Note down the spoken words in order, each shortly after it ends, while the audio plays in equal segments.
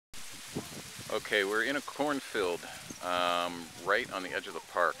Okay, we're in a cornfield right on the edge of the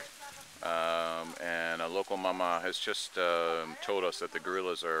park, and a local mama has just told us that the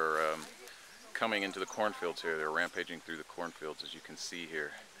gorillas are coming into the cornfields here. They're rampaging through the cornfields, as you can see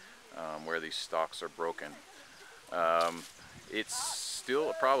here, where these stalks are broken. It's still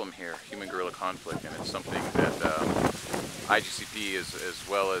a problem here, human-gorilla conflict, and it's something that IGCP as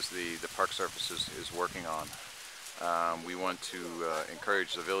well as the Park Service is working on. We want to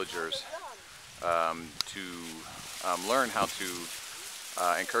encourage the villagers to learn how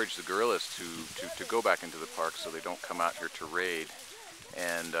to encourage the gorillas to go back into the park so they don't come out here to raid,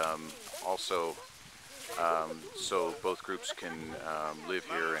 and also so both groups can live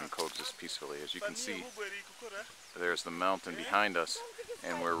here and coexist peacefully. As you can see, there's the mountain behind us,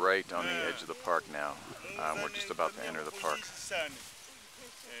 and we're right on the edge of the park now. We're just about to enter the park.